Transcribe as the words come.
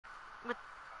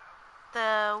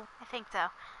I think so.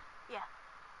 Yeah.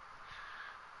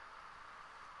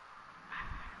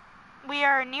 We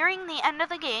are nearing the end of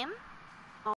the game.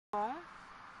 Oh.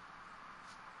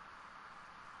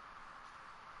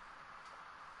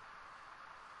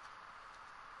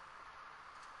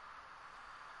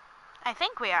 I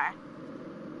think we are.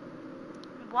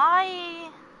 Why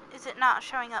is it not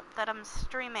showing up that I'm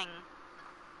streaming?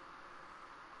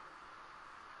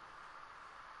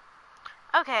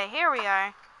 Okay, here we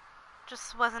are.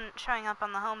 Just wasn't showing up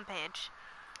on the home page.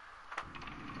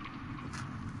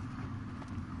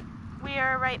 We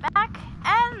are right back,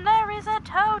 and there is a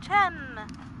totem!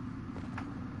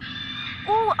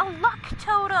 Ooh, a luck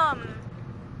totem!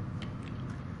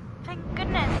 Thank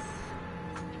goodness.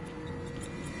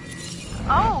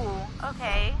 Oh,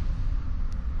 okay.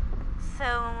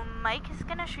 So Mike is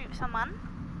gonna shoot someone.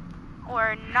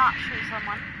 Or not shoot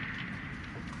someone.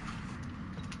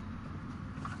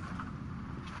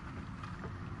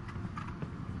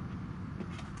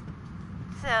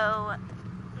 So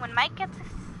when Mike gets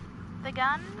the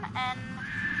gun and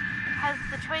has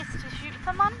the choice to shoot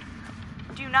someone,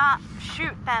 do not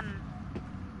shoot them.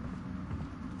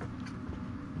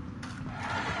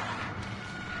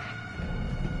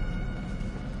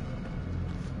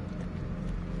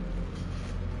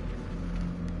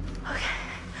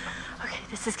 Okay,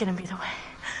 this is gonna be the way.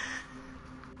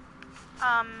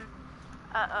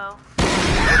 Uh-oh.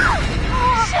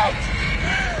 Shit!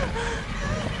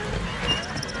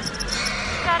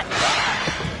 Got it.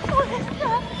 What is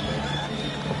that?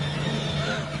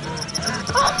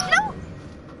 Oh, no!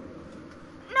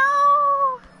 No!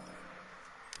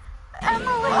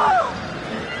 Emily!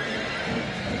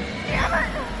 Damn it!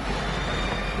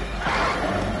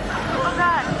 Oh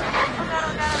god. Oh god,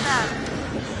 oh god, oh god.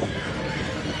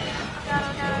 Oh god,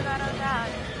 oh god, oh god, oh god.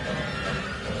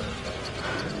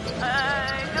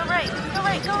 Go right, go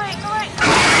right, go right, go right.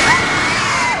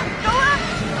 Go left!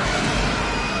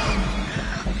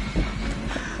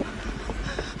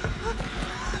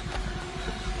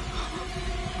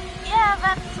 Yeah,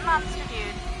 that's Monster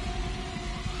Dude.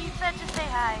 He said to say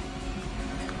hi.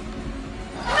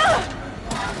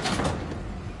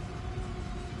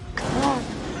 Come on.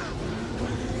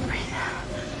 Breathe out.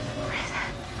 Breathe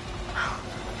out. Oh,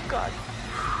 God.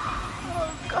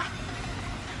 Oh, God.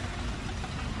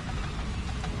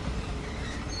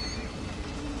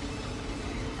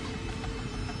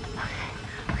 Okay.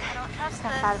 I don't trust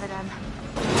Step this. out of it, Em.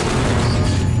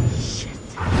 Shit.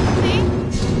 See?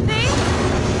 See?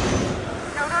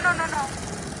 No, no, no, no, no.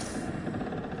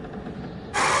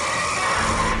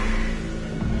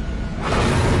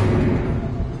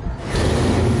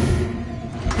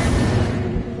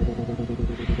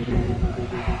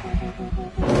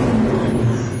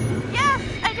 Yes,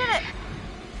 I did it.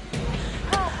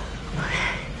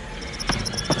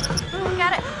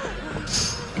 Got it.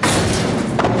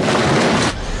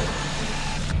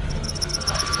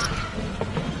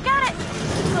 Got it.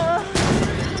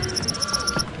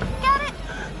 Got it.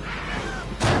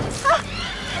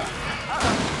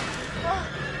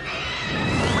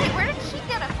 Wait, where did she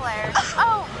get a flare?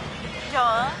 Oh,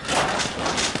 duh.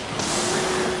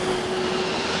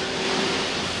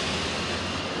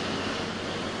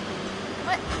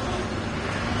 What?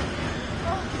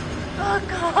 Oh,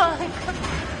 God.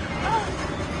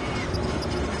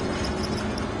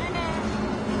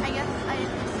 I guess I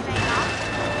just stay off.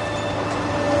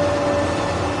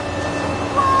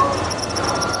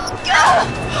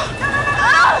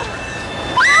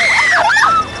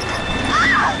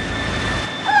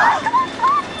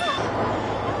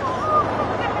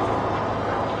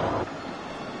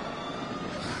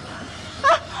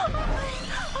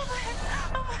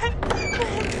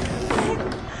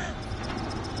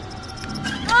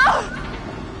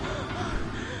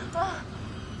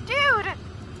 Dude!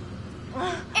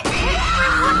 It hit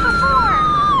me before!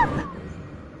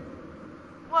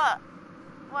 What?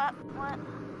 What?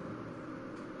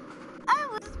 I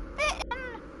was bitten!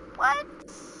 What?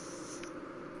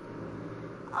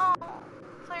 Oh,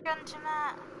 clear gun to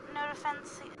Matt. No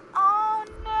defense. Oh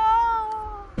no!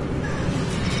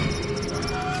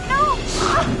 No!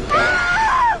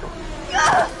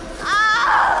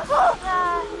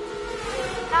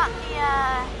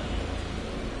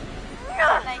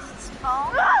 Not the nicest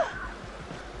fall.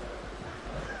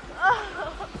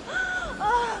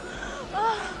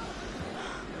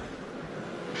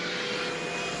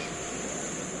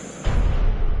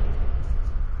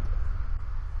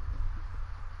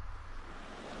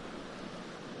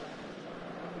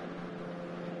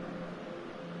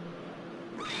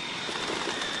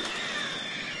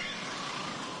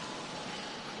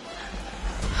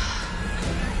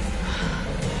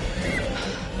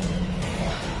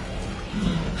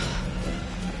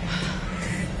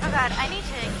 God, I need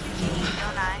to QT,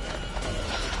 don't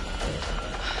I?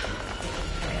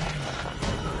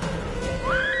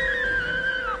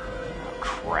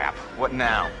 Crap. What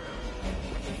now?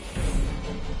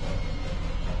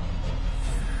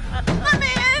 Let me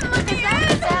in! Let me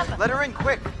in! Sam! Let her in,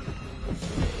 quick.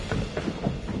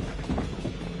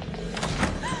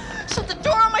 Shut the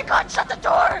door! Oh my God, shut the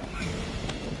door!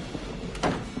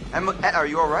 Emma, are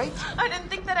you all right? I didn't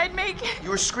think that I'd make it. You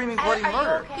were screaming bloody Are you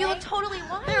murder. okay? You look totally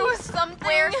wild. There was something.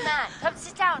 Where's Matt? Come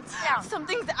sit down, sit down.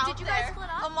 Something's out Did you there. guys split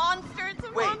up? A monster. It's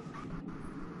a Wait. monster.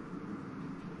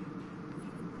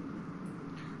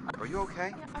 Are you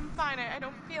okay? Yeah, I'm fine. I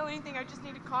don't feel anything. I just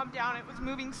need to calm down. It was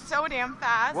moving so damn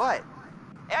fast. What?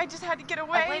 I just had to get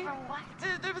away. Away from what?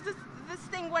 There was this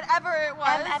thing, whatever it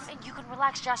was. You can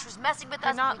relax. Josh was messing with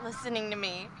They're us. not listening to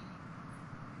me.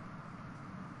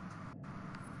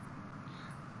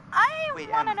 I Wait,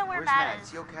 want to Em, know where where's Matt Is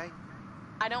is. he okay?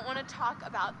 I don't want to talk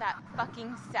about that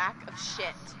fucking sack of shit.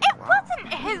 It Wow.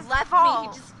 wasn't He his left fault. me.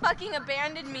 He just fucking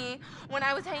abandoned me when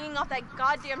I was hanging off that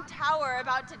goddamn tower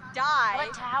about to die.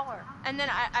 What tower? And then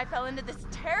I fell into this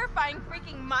terrifying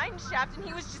freaking mine shaft and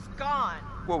he was just gone.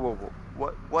 Whoa.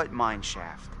 What mine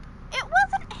shaft? It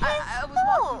wasn't his I was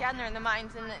fault. walking down there in the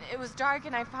mines and it was dark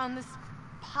and I found this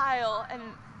pile and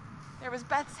there was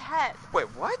Beth's head. Wait,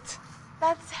 what?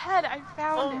 Beth's head, I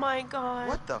found Oh it. my God.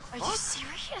 What the Are fuck? you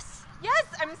serious? Yes,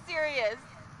 I'm serious.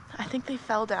 I think they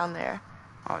fell down there.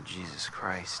 Oh, Jesus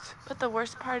Christ. But the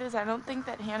worst part is I don't think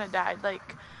that Hannah died,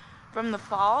 like, from the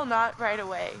fall, not right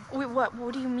away. Wait, what?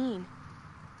 What do you mean?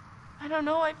 I don't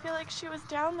know. I feel like she was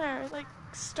down there, like,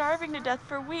 starving to death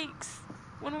for weeks.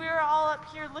 When we were all up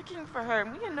here looking for her,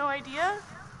 and we had no idea.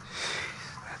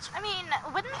 I mean,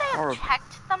 wouldn't they have Horrible.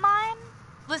 checked the mine?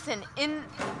 Listen, in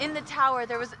the tower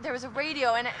there was a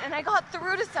radio and I got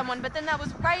through to someone, but then that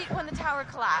was right when the tower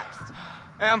collapsed.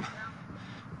 Em,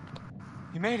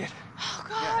 you made it. Oh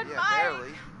God, yeah, Mike.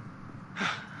 barely.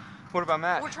 What about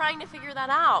Matt? We're trying to figure that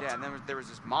out. Yeah, and then there was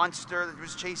this monster that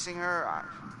was chasing her.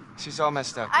 She's all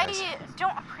messed up, I guys.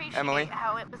 don't appreciate Emily?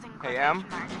 how it was in Hey, quotation Em?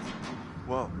 marks.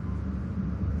 Whoa.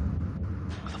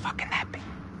 Who the fuck can that be?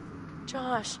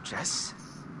 Josh. Jess?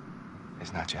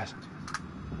 It's not Jess.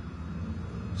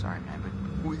 Sorry, man, but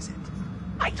who is it?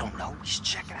 I don't know. We should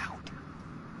check it out.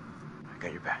 I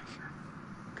got your back.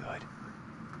 Good.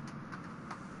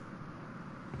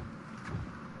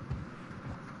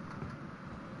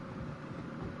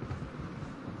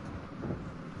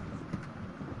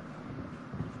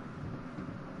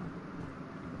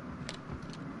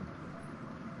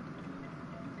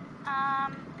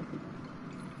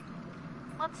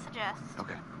 Let's suggest.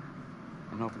 Okay.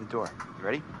 I'm gonna open the door. You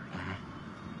ready?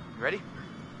 You ready?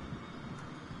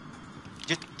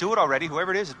 Just do it already.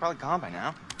 Whoever it is probably gone by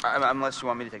now. Unless you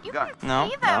want me to take You the gun. can No,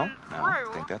 see no, them no. I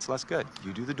through. think that's less good.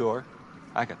 You do the door.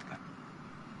 I got the gun.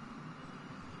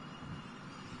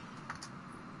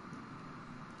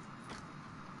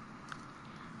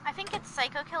 I think it's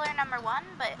Psycho Killer #1,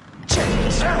 but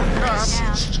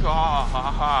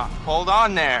Hold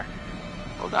on there.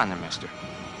 Hold on there, mister.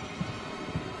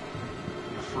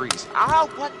 You freeze. Ow,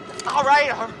 what? All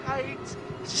right.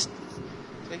 Just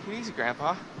take it easy,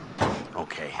 Grandpa.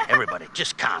 Okay, everybody,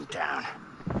 just calm down.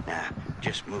 Now,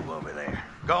 just move over there.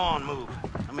 Go on, move.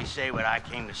 Let me say what I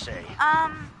came to say.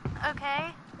 okay.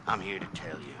 I'm here to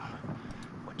tell you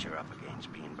what you're up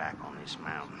against being back on this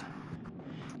mountain.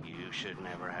 You should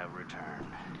never have returned.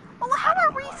 Well, how I don't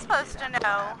are we why you supposed did to after what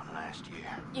know? happened last year.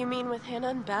 You mean with Hannah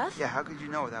and Beth? Yeah, how could you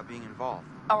know without being involved?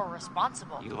 Or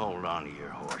responsible. You hold on to your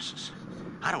horses.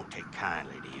 I don't take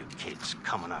kindly to you kids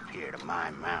coming up here to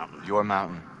my mountain. Your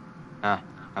mountain. Huh.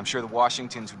 I'm sure the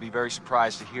Washingtons would be very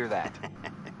surprised to hear that.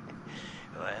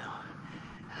 Well,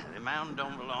 the mountain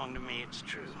don't belong to me, it's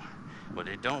true. But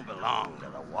it don't belong to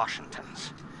the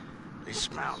Washingtons.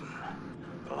 This mountain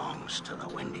belongs to the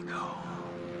Wendigo.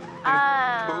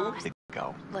 Who?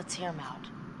 Go. Let's hear him out.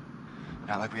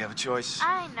 Not like we have a choice.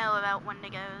 I know about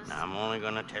Wendigos. Now, I'm only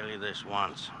gonna tell you this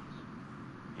once.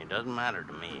 It doesn't matter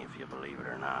to me if you believe it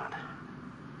or not.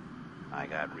 I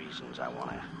got reasons I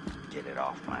wanna get it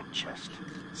off my chest.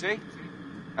 See?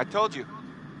 I told you.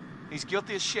 He's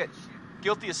guilty as shit.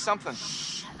 Guilty as something.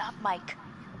 Shut up, Mike.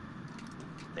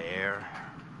 There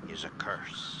is a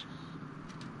curse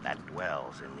that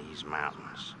dwells in these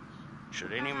mountains.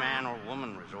 Should any man or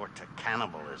woman resort to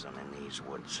cannibalism in these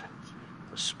woods,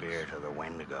 the spirit of the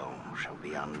Wendigo shall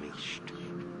be unleashed.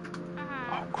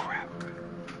 Oh, crap.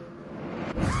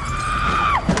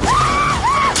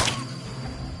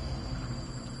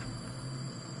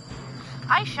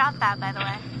 I shot that, by the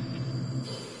way.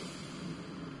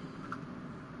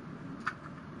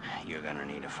 You're gonna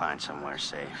need to find somewhere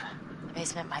safe. The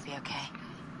basement might be okay.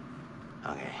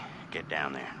 Okay, get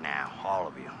down there now, all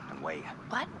of you, and wait.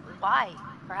 What? Why?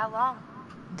 For how long?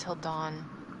 Until dawn.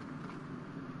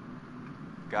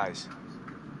 Guys,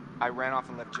 I ran off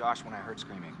and left Josh when I heard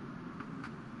screaming.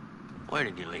 Where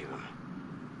did you leave him?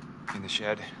 In the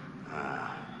shed.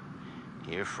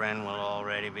 Your friend will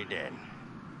already be dead.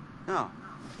 No.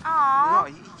 Aww. No,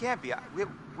 he can't be.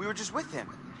 We were just with him.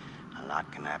 A lot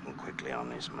can happen quickly on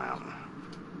this mountain.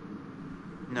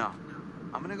 No.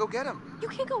 I'm gonna go get him. You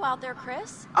can't go out there,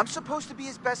 Chris. I'm supposed to be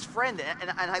his best friend,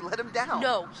 and I let him down.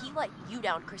 No, he let you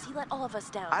down, Chris. He let all of us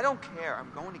down. I don't care.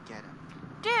 I'm going to get him.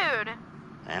 Dude.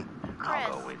 And Chris.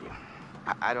 I'll go with you.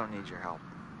 I don't need your help.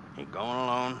 You're going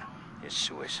alone is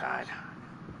suicide.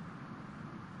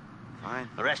 Fine.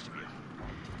 The rest of you,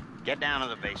 get down to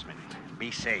the basement. Be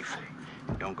safe.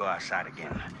 Don't go outside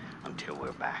again until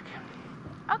we're back.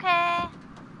 Okay.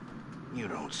 You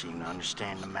don't seem to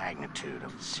understand the magnitude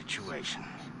of the situation.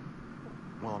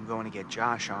 Well, I'm going to get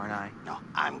Josh, aren't I? No,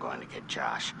 I'm going to get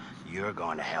Josh. You're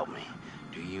going to help me.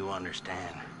 Do you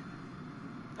understand?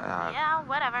 Yeah,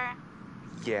 whatever.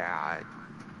 Yeah, I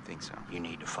think so. You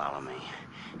need to follow me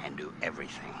and do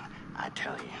everything I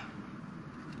tell you.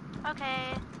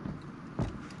 Okay.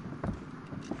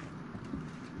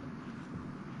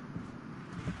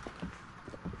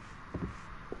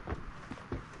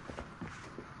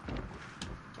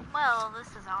 Well, this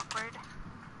is awkward.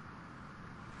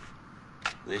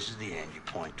 This is the end. You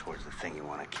point towards the thing you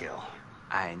want to kill.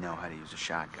 I know how to use a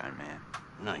shotgun, man.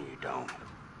 No, you don't.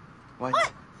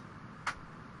 What?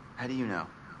 How do you know?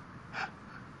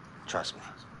 Trust me,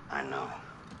 I know.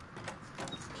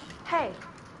 Hey.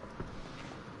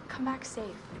 Come back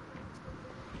safe.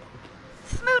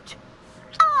 Smooch!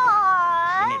 You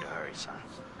Aww! need to hurry, son.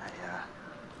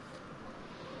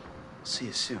 See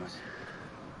you soon.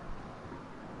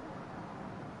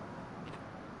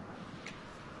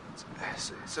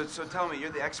 So tell me,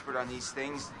 you're the expert on these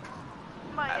things.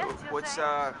 What's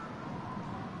the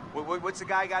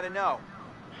guy got to know?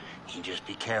 You just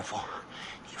be careful.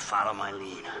 You follow my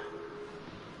lead.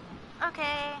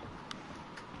 Okay.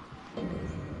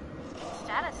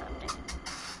 Status update.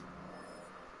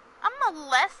 I'm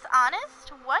less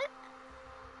honest? What?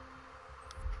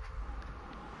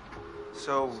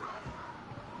 So,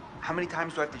 how many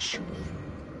times do I have to shoot?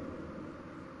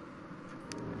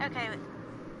 Okay.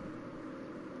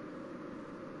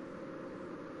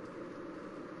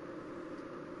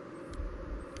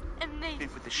 And they...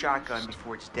 With the shotgun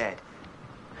before it's dead.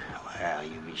 Well,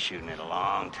 you'll be shooting it a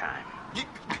long time.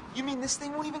 You mean this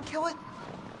thing won't even kill it?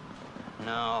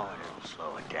 No, it'll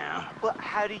slow it down. Well,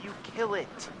 how do you kill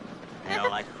it? They don't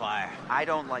like fire. I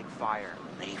don't like fire.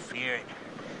 They fear it.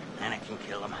 And it can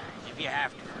kill them if you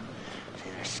have to. See,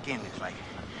 their skin is like...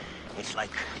 It's like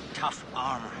tough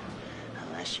armor.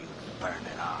 Unless you burn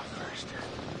it off first.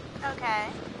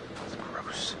 Okay. It's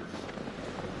gross.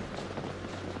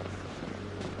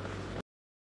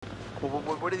 Well,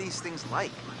 what are these things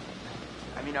like?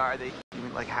 I mean, are they... You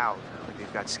mean, like how? Like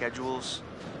they've got schedules?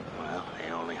 Well,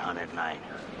 they only hunt at night.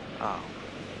 Oh.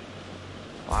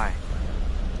 Why?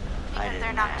 Because they're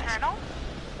didn't ask. nocturnal?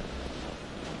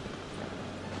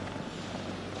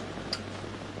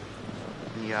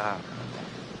 The,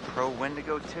 pro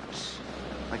Wendigo tips?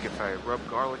 Like if I rub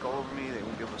garlic all over me, they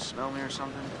won't be able to smell me or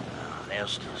something? They'll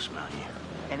still smell you.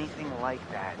 Anything like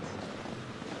that.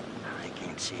 They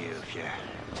can't see you if you're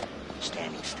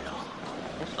standing still.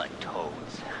 It's like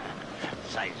toads.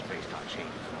 Sight is based on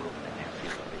changes in movement in their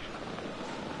field of vision.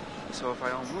 So if I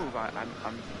don't move,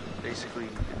 I'm basically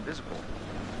invisible.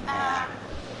 Well,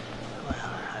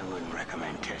 I wouldn't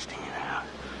recommend testing it out.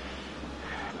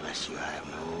 Unless you have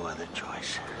no other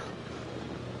choice.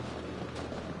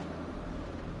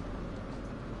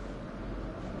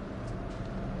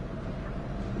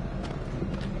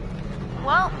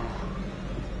 Well,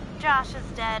 Josh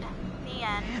is dead. The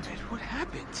end. Damn it, what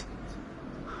happened?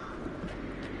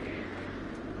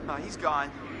 Oh, he's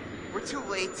gone. We're too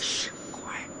late. Shh,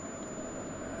 quiet.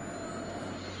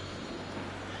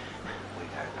 We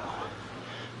gotta go.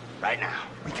 Right now.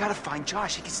 We gotta find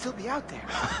Josh. He could still be out there.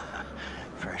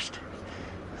 First,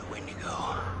 the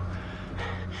Wendigo.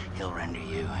 He'll render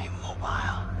you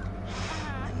immobile.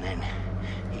 And then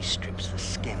he strips the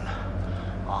skin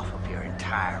off of your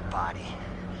entire body,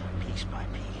 piece by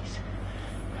piece.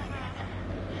 And then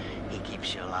he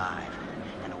keeps you alive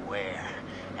and aware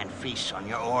and feasts on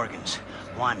your organs,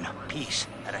 one piece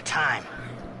at a time.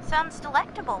 Sounds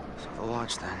delectable. So the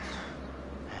lodge then.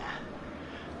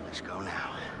 Let's go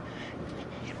now.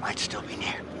 It might still be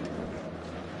near.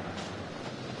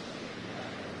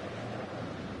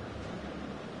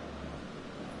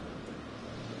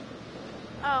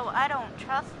 Oh, I don't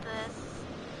trust this.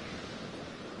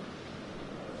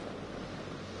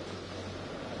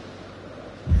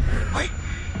 Wait!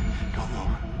 Don't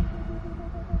move.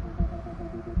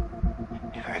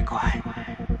 Be very quiet.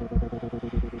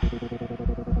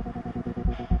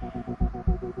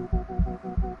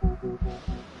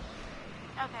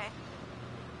 Okay.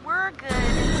 We're good.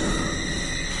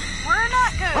 We're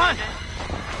not good. Run!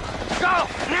 Go!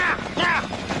 Now! Now!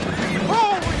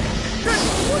 Holy shit!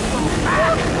 What the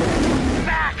fuck?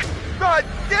 Back! God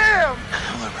damn!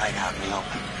 We're right out in the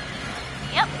open.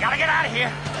 Yep. Gotta get out of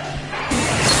here!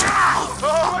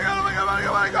 Oh my god, oh my god, oh my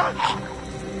god, oh my god!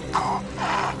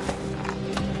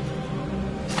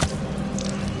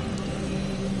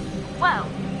 Well,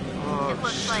 Oh, it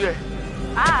looks shit. like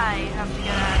I have to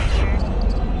get out of here.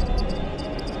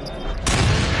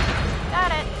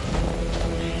 Got it.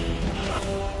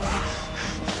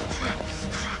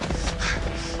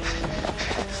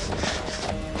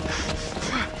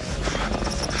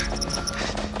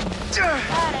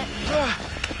 Got it.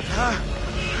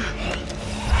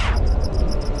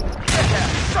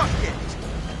 Suck it!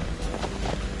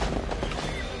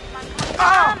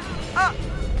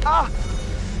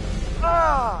 Come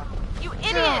on, you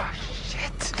idiot! Ah,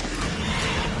 shit!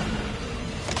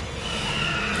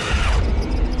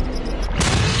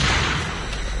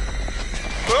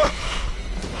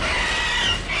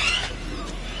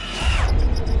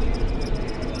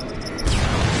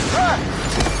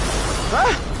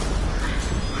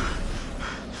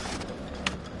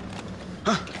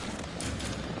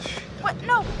 What?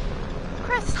 No!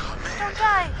 Chris, don't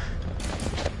die!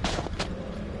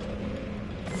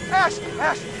 Ash!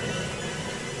 Ash!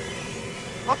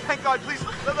 Oh, thank God, please,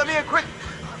 let me in quick!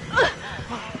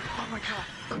 Oh my God.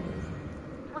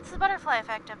 What's the butterfly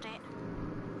effect update?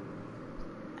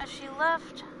 As she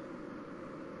left...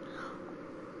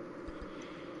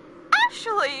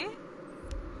 Ashley!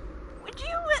 Would you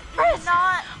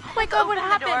not Oh my God, what open the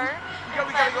happened? door?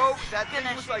 We gotta go. That Gonna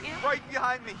thing was shoot like you? right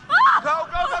behind me. Ah! Go,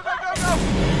 go, go, go, go, go!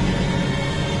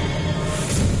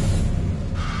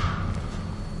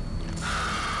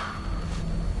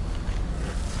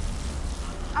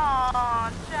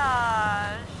 Aw,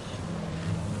 Josh.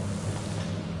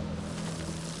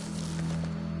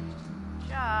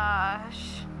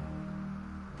 Josh.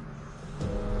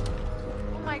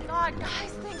 Oh my God,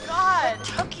 guys, thank God. What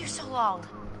took you so long?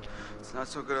 It's not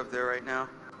so good up there right now.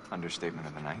 Understatement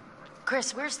of the night.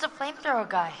 Chris, where's the flamethrower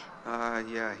guy?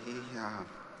 Yeah,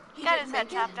 He got his head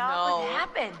chopped off. No. What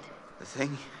happened? the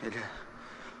thing, it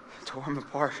tore him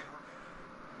apart.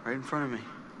 Right in front of me.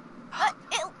 But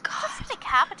it just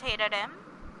decapitated him.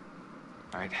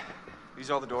 All right. These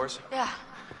all the doors? Yeah.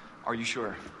 Are you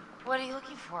sure? What are you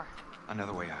looking for?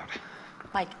 Another way out.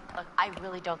 Mike, look, I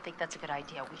really don't think that's a good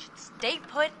idea. We should stay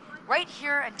put right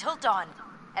here until dawn.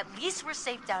 At least we're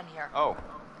safe down here. Oh,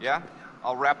 yeah?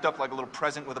 All wrapped up like a little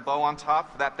present with a bow on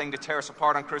top for that thing to tear us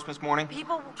apart on Christmas morning?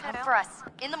 People will come for us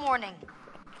in the morning.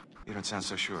 You don't sound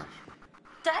so sure.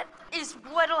 That is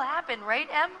what'll happen, right,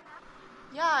 Em?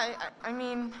 Yeah, I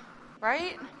mean,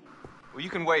 right? Well, you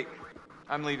can wait.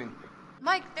 I'm leaving.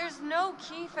 Mike, there's no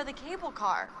key for the cable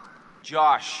car.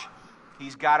 Josh,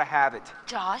 he's gotta have it.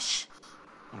 Josh?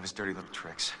 One of his dirty little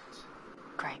tricks.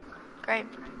 Great. Great.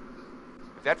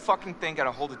 If that fucking thing got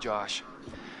a hold of Josh,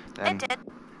 then It did.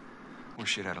 we're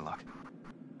shit out of luck.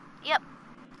 Yep.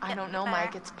 I don't know, Fair.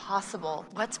 Mike. It's possible.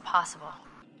 What's possible?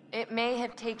 It may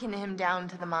have taken him down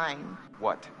to the mine.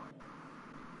 What?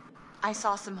 I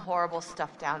saw some horrible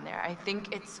stuff down there. I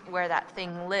think it's where that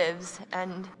thing lives,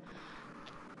 and...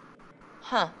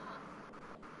 Huh.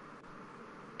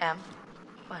 Em?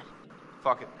 What?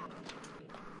 Fuck it.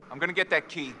 I'm gonna get that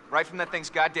key right from that thing's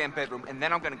goddamn bedroom, and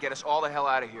then I'm gonna get us all the hell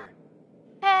out of here.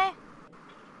 Hey.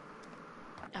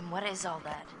 And what is all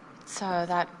that? It's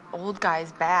that old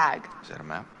guy's bag. Is that a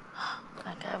map?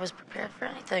 That guy was prepared for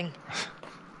anything.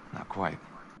 Not quite.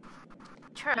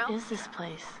 True. What is this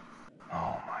place?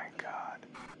 Oh my god.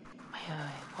 Wait.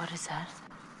 What is that?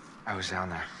 I was down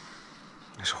there.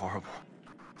 It was horrible.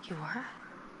 You were?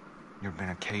 There'd been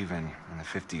a cave-in in the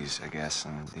 50s, I guess,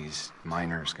 and these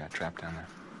miners got trapped down there.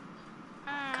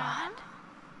 God?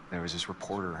 There was this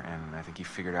reporter, and I think he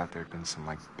figured out there'd been some,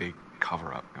 like, big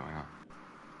cover-up going on.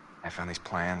 I found these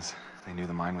plans. They knew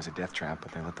the mine was a death trap,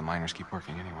 but they let the miners keep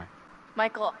working anyway.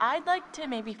 Michael, I'd like to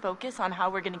maybe focus on how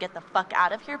we're gonna get the fuck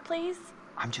out of here, please.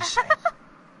 I'm just saying,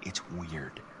 it's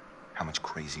weird how much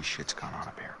crazy shit's gone on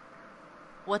up here.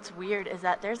 What's weird is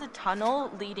that there's a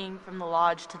tunnel leading from the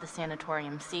lodge to the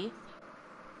sanatorium, see?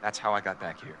 That's how I got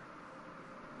back here.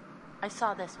 I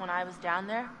saw this when I was down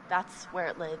there. That's where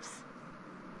it lives.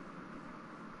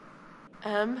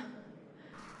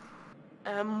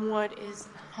 What is...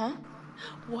 Huh?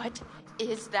 What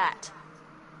is that?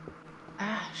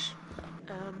 Ash.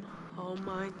 Oh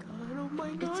my god, oh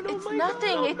my god, It's oh my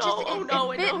nothing. god. It just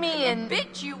it bit me and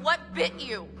bit you. What bit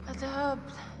you?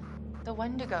 The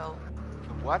Wendigo.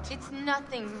 What? It's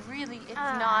nothing, really. It's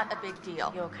not a big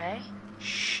deal. You okay?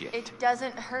 Shit. It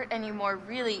doesn't hurt anymore,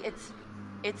 really.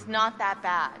 It's not that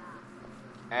bad.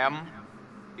 Em,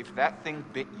 if that thing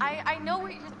bit you, I know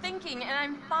what you're thinking, and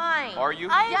I'm fine. are you?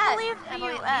 I Yes, believe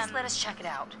Emily, you, at least let us check it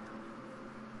out.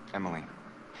 Emily,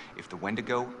 if the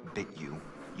Wendigo bit you,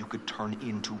 you could turn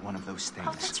into one of those things.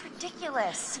 Oh, that's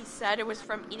ridiculous. He said it was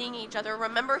from eating each other.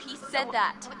 Remember, he said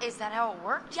that. Is that how it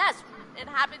works? Yes, it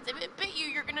happens. If it bit you,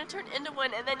 you're gonna turn into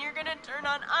one, and then you're gonna turn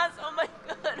on us. Oh my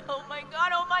god, oh my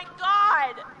god, oh my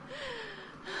god!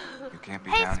 You can't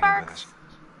be Hey, down Sparks. here with us.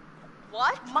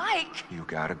 What? Mike! You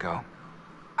gotta go.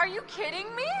 Are you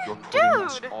kidding me? You're putting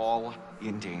us Dude. all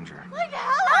in danger. Like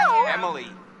hell I am. Emily,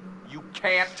 you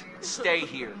can't stay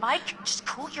here. Mike, just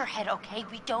cool your head, okay?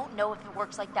 We don't know if it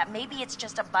works like that. Maybe it's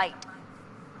just a bite.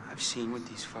 I've seen what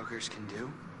these fuckers can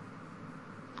do,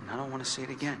 and I don't want to see it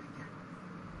again.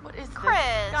 What is Chris.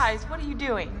 this? Guys, what are you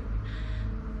doing?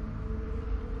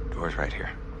 Door's right here.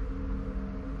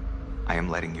 I am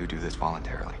letting you do this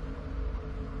voluntarily.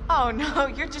 Oh no,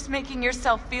 you're just making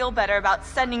yourself feel better about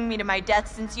sending me to my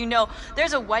death since you know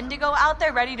there's a Wendigo out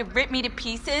there ready to rip me to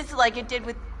pieces like it did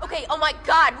with... Okay, oh my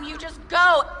god, will you just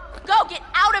go? Go, get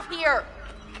out of here!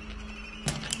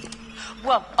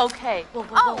 Whoa, okay.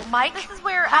 Whoa, Mike, This is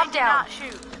where calm I do down. not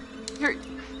shoot. You're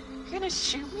gonna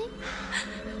shoot me?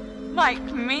 Mike,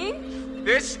 me?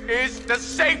 This is the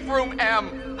safe room,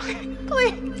 Em.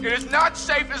 Please. It is not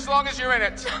safe as long as you're in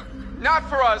it. Not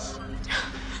for us.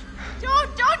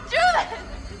 Don't do that!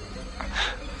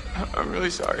 I'm really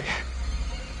sorry.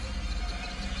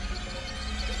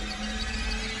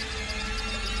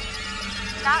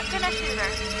 Not gonna shoot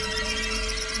her.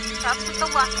 That's what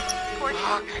the luck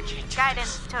portion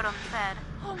guidance totem said.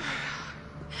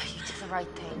 You did the right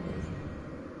thing.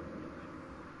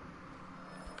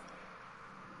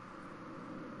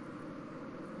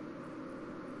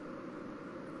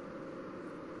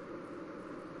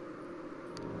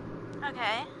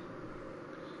 Okay.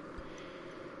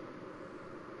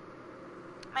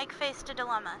 Mike faced a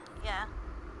dilemma, yeah.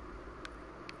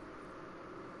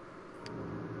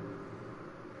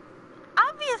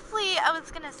 Obviously, I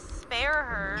was gonna spare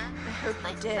her. As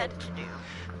I said to do.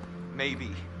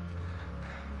 Maybe.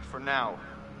 For now.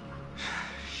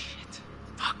 Shit.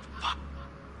 Fuck.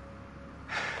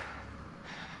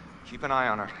 Keep an eye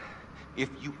on her. If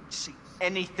you see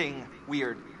anything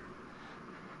weird,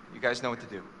 you guys know what to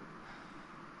do.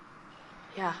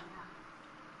 Yeah.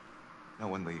 No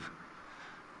one leave.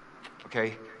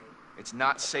 Okay? It's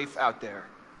not safe out there.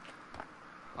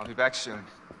 I'll be back soon.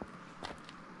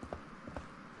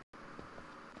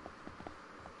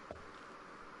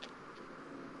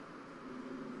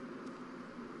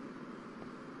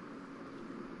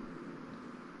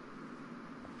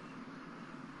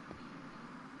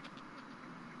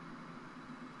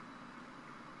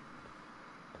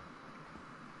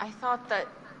 I thought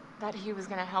that he was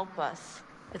gonna help us.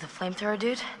 With a flamethrower,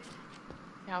 dude?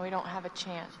 Now we don't have a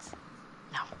chance.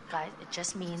 No, guys, it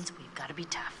just means we've got to be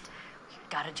tough. We've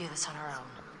got to do this on our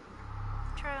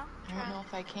own. True. I don't know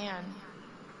if I can.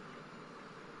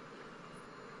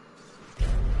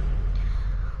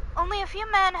 Only a few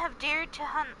men have dared to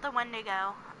hunt the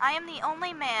Wendigo. I am the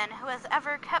only man who has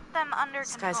ever kept them under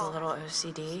This control. guy's a little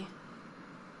OCD.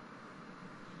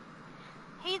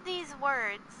 Heed these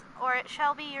words, or it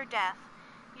shall be your death.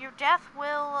 Your death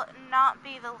will not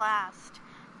be the last.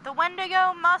 The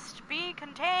Wendigo must be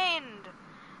contained.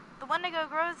 The Wendigo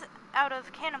grows out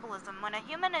of cannibalism. When a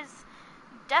human is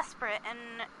desperate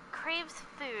and craves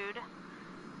food,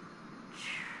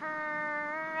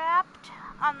 trapped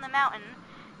on the mountain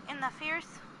in the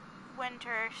fierce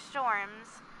winter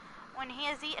storms, when he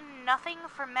has eaten nothing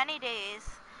for many days,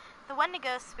 the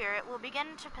Wendigo spirit will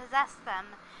begin to possess them.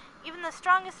 Even the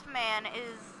strongest man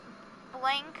is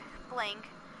blank,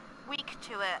 weak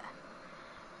to it.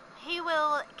 He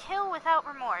will kill without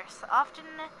remorse. Often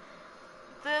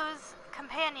those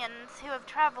companions who have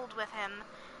traveled with him,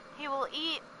 he will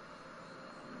eat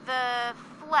the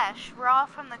flesh raw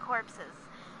from the corpses.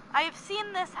 I have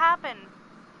seen this happen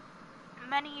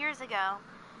many years ago.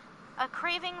 A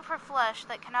craving for flesh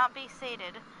that cannot be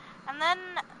sated, and then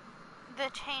the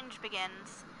change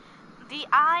begins. The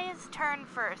eyes turn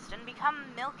first and become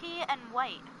milky and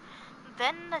white.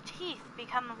 Then the teeth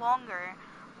become longer,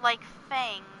 like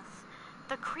fangs.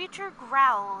 The creature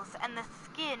growls and the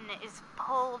skin is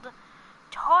pulled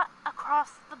taut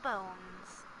across the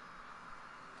bones.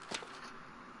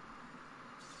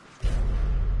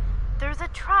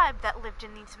 tribe that lived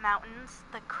in these mountains,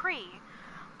 the Cree.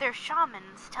 Their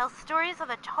shamans tell stories of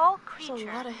a tall creature. There's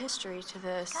a lot of history to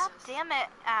this. God damn it,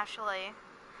 Ashley.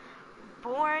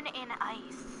 Born in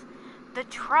ice. The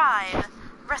tribe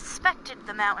respected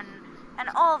the mountain and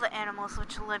all the animals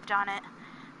which lived on it.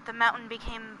 The mountain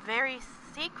became very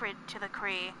sacred to the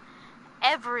Cree.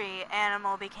 Every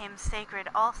animal became sacred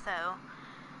also.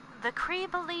 The Cree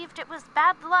believed it was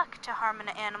bad luck to harm an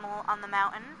animal on the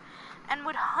mountain and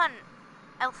would hunt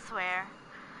elsewhere.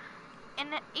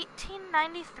 In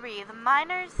 1893, the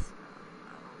miners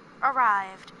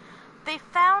arrived. They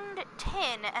found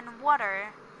tin and water,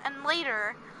 and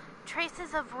later,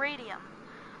 traces of radium.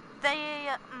 They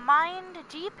mined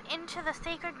deep into the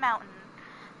sacred mountain.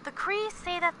 The Cree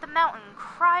say that the mountain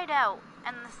cried out,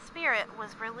 and the spirit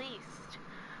was released.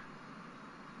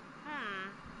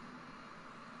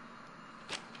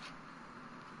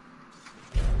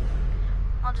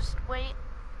 I'll just wait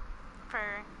for...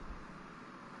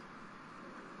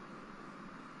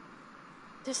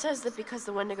 This says that because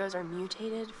the Wendigos are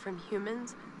mutated from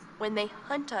humans, when they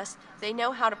hunt us, they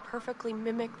know how to perfectly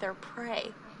mimic their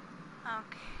prey.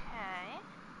 Okay.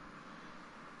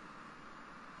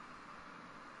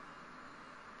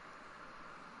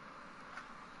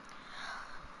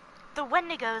 The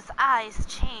Wendigo's eyes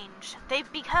change.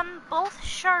 They've become both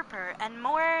sharper and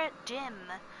more dim.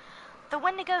 The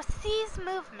Wendigo sees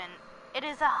movement. It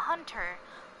is a hunter,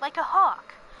 like a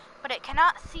hawk, but it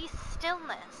cannot see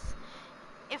stillness.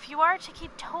 If you are to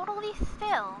keep totally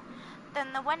still,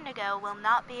 then the Wendigo will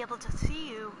not be able to see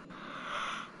you.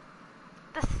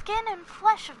 The skin and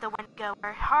flesh of the Wendigo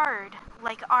are hard,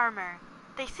 like armor.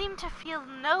 They seem to feel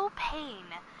no pain.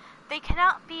 They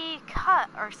cannot be cut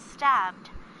or stabbed.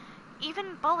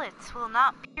 Even bullets will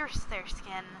not pierce their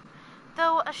skin,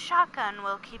 though a shotgun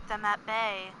will keep them at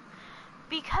bay.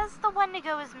 Because the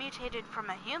Wendigo is mutated from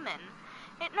a human,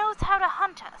 it knows how to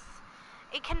hunt us.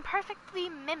 It can perfectly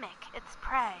mimic its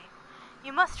prey.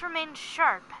 You must remain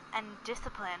sharp and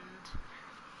disciplined.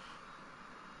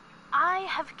 I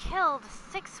have killed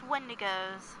 6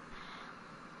 Wendigos.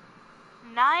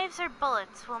 Knives or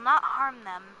bullets will not harm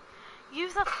them.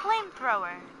 Use a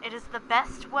flamethrower. It is the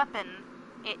best weapon.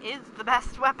 It is the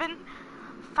best weapon.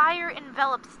 Fire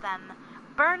envelops them,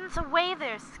 burns away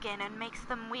their skin, and makes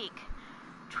them weak.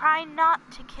 Try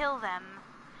not to kill them.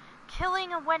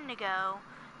 Killing a Wendigo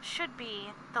should be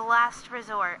the last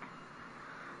resort.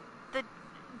 The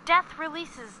death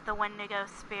releases the Wendigo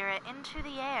spirit into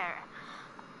the air.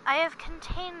 I have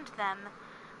contained them.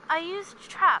 I used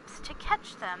traps to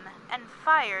catch them and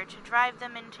fire to drive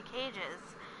them into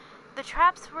cages. The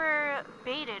traps were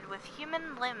baited with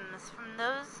human limbs from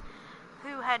those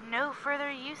who had no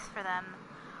further use for them.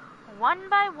 One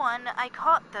by one, I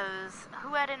caught those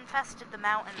who had infested the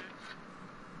mountain.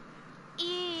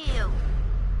 Ew!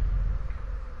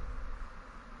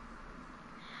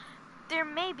 There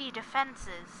may be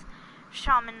defenses.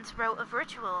 Shamans wrote of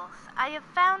rituals. I have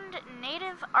found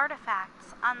native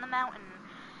artifacts on the mountain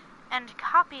and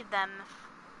copied them.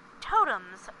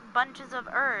 Totems, bunches of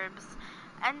herbs,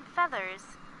 and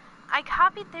feathers. I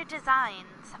copied their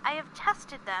designs. I have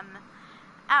tested them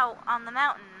out on the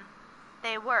mountain.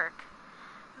 They work.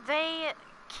 They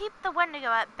keep the Wendigo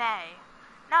at bay.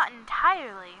 Not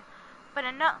entirely, but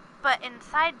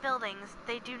inside buildings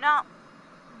they do not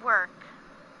work.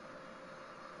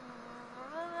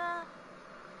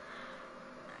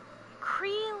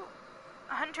 Cree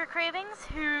hunter cravings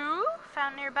who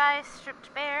found nearby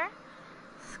stripped bare.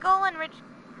 Skull and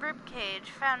ribcage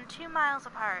found 2 miles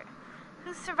apart.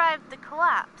 Who survived the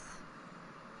collapse?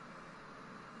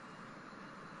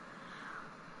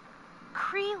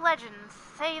 Cree legends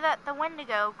say that the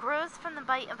Wendigo grows from the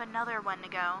bite of another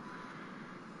Wendigo.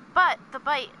 But the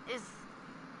bite is...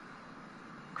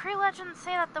 Cree legends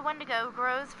say that the Wendigo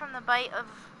grows from the bite of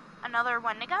another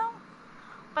Wendigo?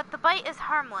 But the bite is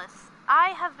harmless. I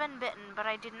have been bitten, but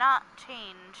I did not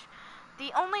change.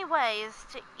 The only way is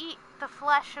to eat the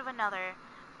flesh of another.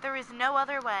 There is no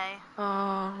other way.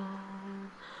 Oh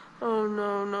no,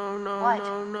 no, no, What?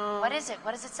 no, no. What is it?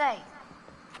 What does it say?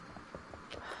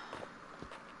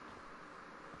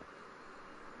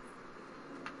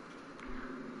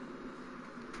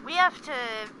 We have to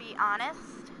be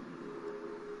honest.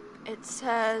 It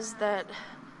says that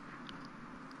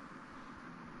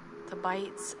the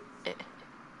bites,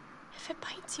 if it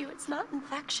bites you, it's not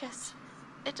infectious.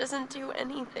 It doesn't do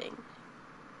anything.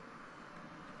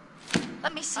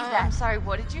 Let me see I'm that. sorry,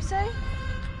 what did you say?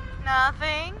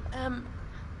 Nothing. It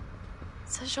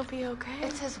says you'll be okay.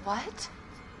 It says what?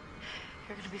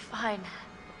 You're gonna be fine.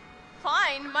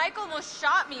 fine. Mike almost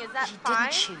shot me. Is that He fine?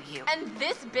 didn't shoot you. And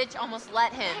this bitch almost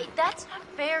let him. Hey, that's not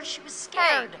fair. She was Hey,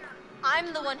 scared.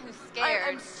 I'm the one who's scared.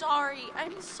 I'm sorry.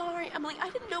 I'm sorry, Emily. I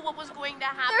didn't know what was going to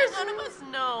happen. There's None of us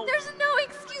know. There's no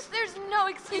excuse. There's no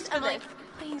excuse Please, for Emily, this.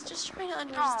 please, just try to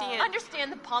understand.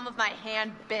 Understand the palm of my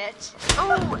hand, bitch.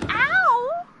 Oh,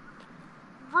 ow!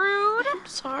 Rude. I'm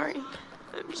sorry.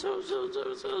 I'm so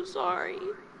sorry.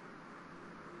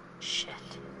 Shit.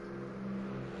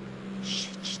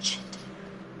 Shit.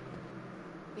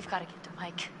 We've got to get to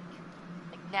Mike.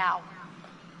 Like now.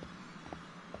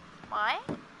 What?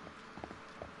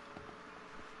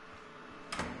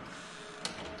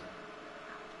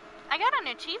 I got an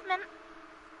achievement.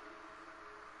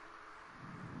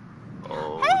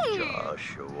 Oh, Hey!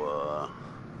 Joshua.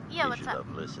 Yeah, you what's should up?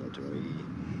 have listened to me.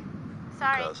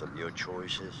 Sorry. Because of your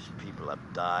choices, people have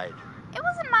died. It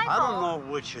wasn't my I fault. don't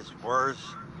know which is worse,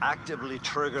 actively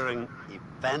triggering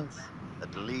events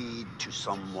that lead to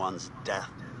someone's death,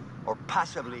 or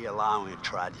passively allowing a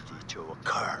tragedy to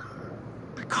occur.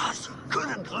 Because you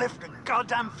couldn't lift a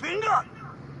goddamn finger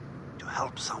to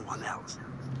help someone else.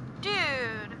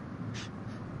 Dude.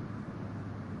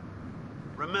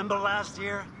 Remember last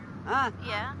year? Huh?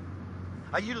 Yeah.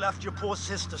 How you left your poor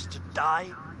sisters to die?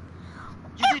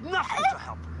 You did nothing to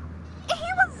help them. He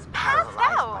was passed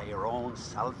Paralyzed out. by your own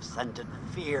self-centered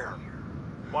fear,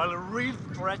 while a real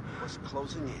threat was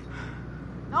closing in.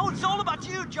 Now it's all about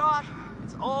you, Josh.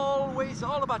 It's always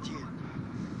all about you.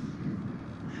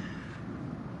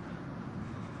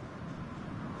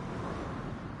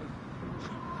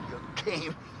 Your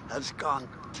game has gone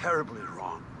terribly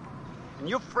wrong. And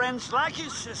your friends, like your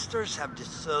sisters, have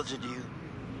deserted you.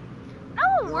 No,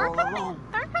 You're we're all coming. alone.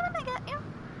 They're coming to get you.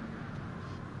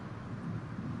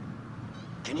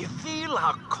 Can you feel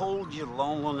how cold your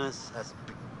loneliness has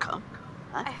become?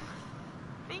 Huh? I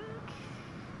think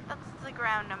that's the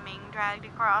ground I'm being dragged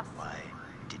across. Why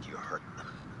did you hurt them?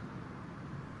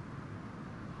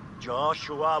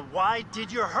 Joshua, why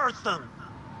did you hurt them?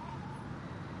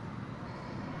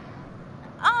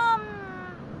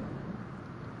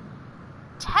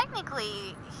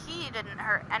 Technically, he didn't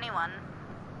hurt anyone.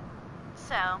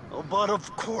 So, Oh, but of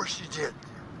course you did.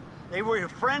 They were your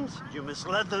friends, you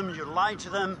misled them, you lied to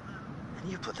them,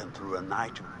 and you put them through a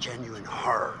night of genuine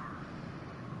horror.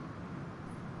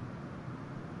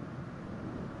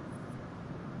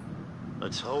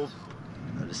 Let's hope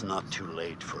that it's not too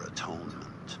late for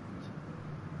atonement.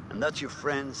 And that your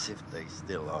friends, if they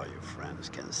still are your friends,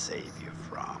 can save you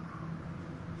from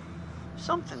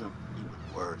something even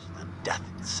worse than death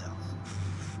itself.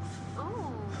 ooh.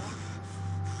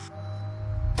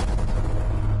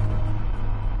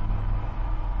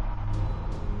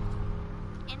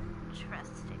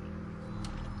 Interesting.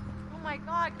 Oh my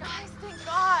god, guys, thank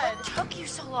God. What took you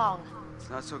so long? It's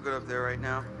not so good up there right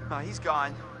now. He's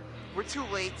gone. We're too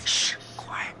late. Shh,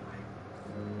 quiet.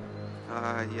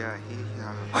 Yeah, he,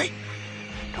 Wait!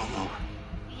 Don't move.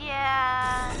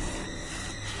 Yeah.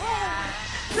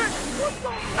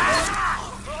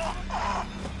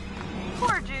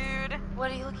 Poor dude.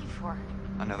 What are you looking for?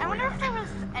 Another I way wonder if out. there was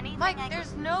anything Mike, I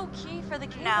there's no key for the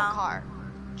cable No. car.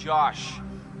 Josh,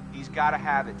 he's gotta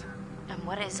have it. And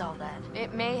what is all that?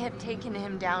 It may have taken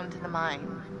him down to the mine.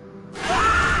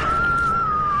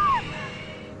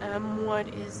 What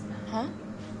is that? Huh?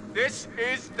 This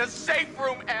is the safe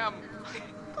room, Em.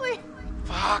 Please.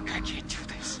 Fuck, I can't do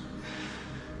this.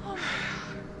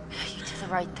 You did the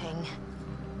right thing.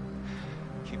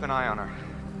 Keep an eye on her.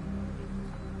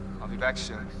 I'll be back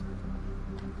soon.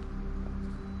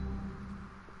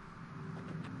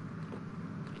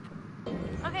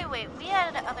 Okay, wait, we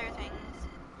had other things.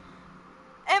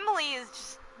 Emily is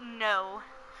just no.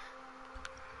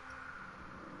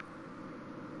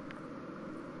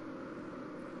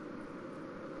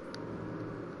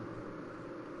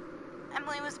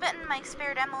 Emily was bitten, Mike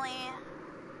spared Emily.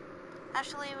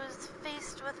 Ashley was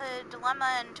faced with a dilemma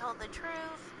and told the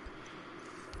truth,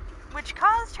 which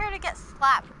caused her to get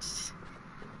slapped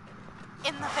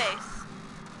in the face.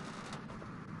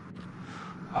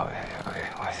 Okay,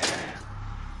 what?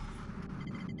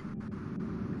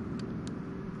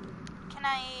 Can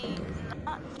I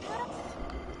not do it?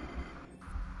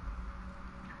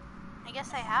 I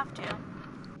guess I have to.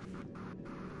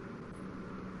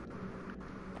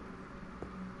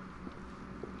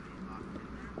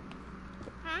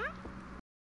 Hmm?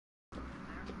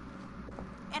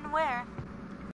 And where?